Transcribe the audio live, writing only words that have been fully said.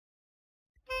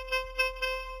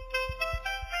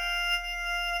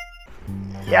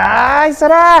やーい、そ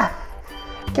ら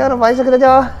今日の晩酌だ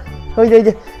よ。おいでおい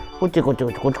で。こっちこっちこ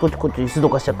っちこっちこっちこっち椅子ど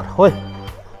かしちゃうから。おい。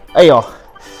はいよ。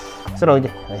そらおいで。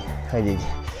はい、はいでいいで。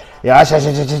よしよし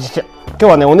よしよしよし。今日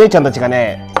はね、お姉ちゃんたちが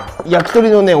ね、焼き鳥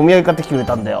のね、お土産買ってきてくれ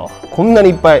たんだよ。こんなに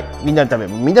いっぱい。みんなで食べ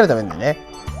るんだよね。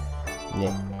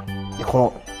ね。で、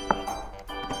こ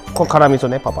の辛味噌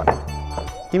ね、パパね。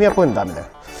君はこういうのダメだよ。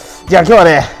じゃあ今日は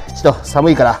ね、ちょっと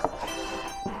寒いから、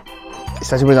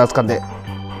久しぶりの熱燗で。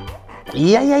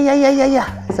いや、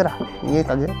そら、いい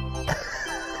感じね。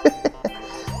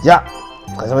じゃあ、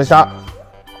お疲れ様でした。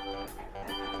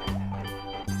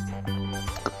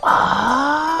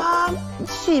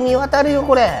染み渡るよ、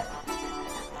これ。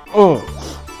うん。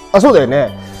あ、そうだよ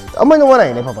ね。あんまり飲まな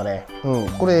いね、パパね。うん。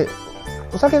これ、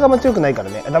お酒があんま強くないから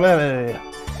ね。ダメ。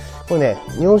これね、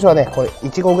日本酒はね、これ、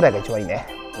1合ぐらいが一番いいね。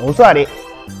お座り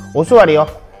よ。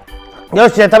よ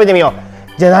し、じゃあ食べてみよ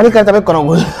う。じゃあ何から食べようかな。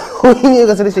いい匂い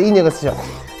がするでしょ、いい匂いがするでしょ。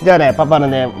じゃあね、パパの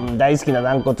ね、大好きな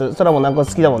軟骨、そらも軟骨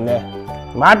好きだもんね。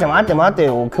待てよ。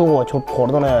今日はちょっとこ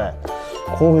れだね。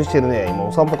興奮してるね。今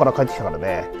お散歩から帰ってきたから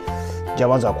ね。じゃあ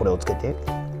まずはこれをつけて。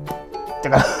だ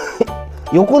から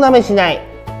横舐めしない。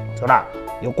そら、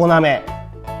横舐め。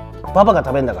パパが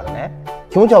食べんだからね。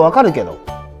気持ちはわかるけど。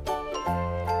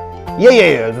いや、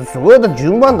それだって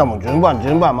順番だもん、順番。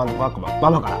まずパパ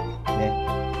から。ね。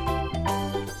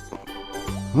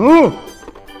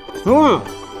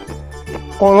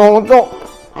この音。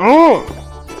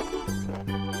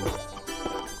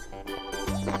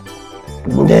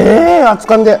熱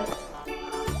燗で。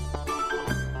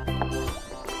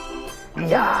い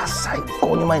やー、最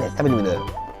高にうまいね。食べてみる。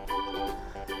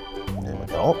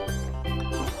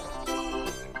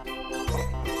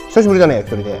久しぶりだね、一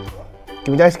人で。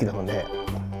君大好きだもんね。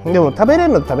でも食べれ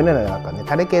るのと食べれないのなんかね、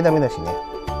タレ系ダメだしね。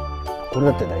これ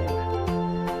だって大丈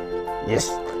夫。よ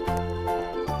し、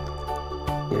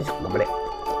頑張れ。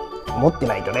持って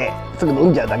ないとね、すぐ飲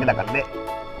んじゃうだけだからね。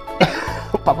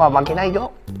パパは負けない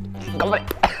よ。頑張れ。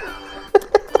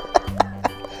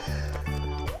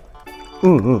ちゃ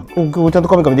んと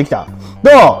カミカミできた。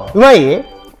どう？うまいで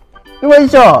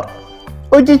しょ。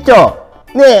おいしいっしょ。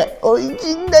ねえ、おい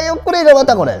しいんだよ。これがま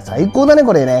たこれ。最高だね、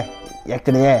これね。焼き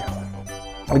鳥ね。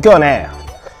今日はね、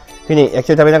冬に焼き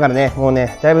鳥食べながらね、もう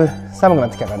ね、だいぶ寒くな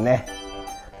ってきたからね。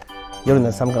夜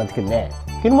の寒くなってくるね。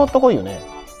昼間あったかいよね。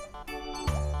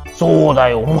そうだ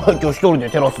よ。お前今日一人で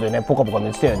テラスでね、ポカポカ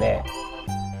寝てたよね。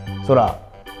そら、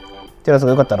テラス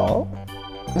が良かったの？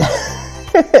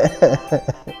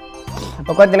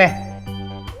こうやってね、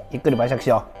ゆっくり晩酌し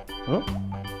よう。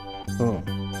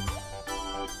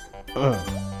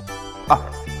あ、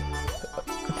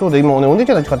そうだ、今ね、お姉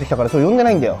ちゃんたち買ってきたから、それ呼んで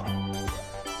ないんだよ。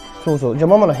そう、じゃあ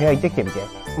ママの部屋行ってきてみて。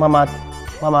ママって、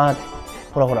ほ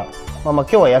ら、ママ今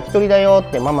日は焼き鳥だよ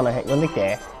ってママの部屋呼んでき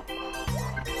て。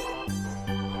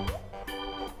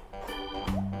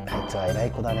あいつは偉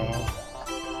い子だね。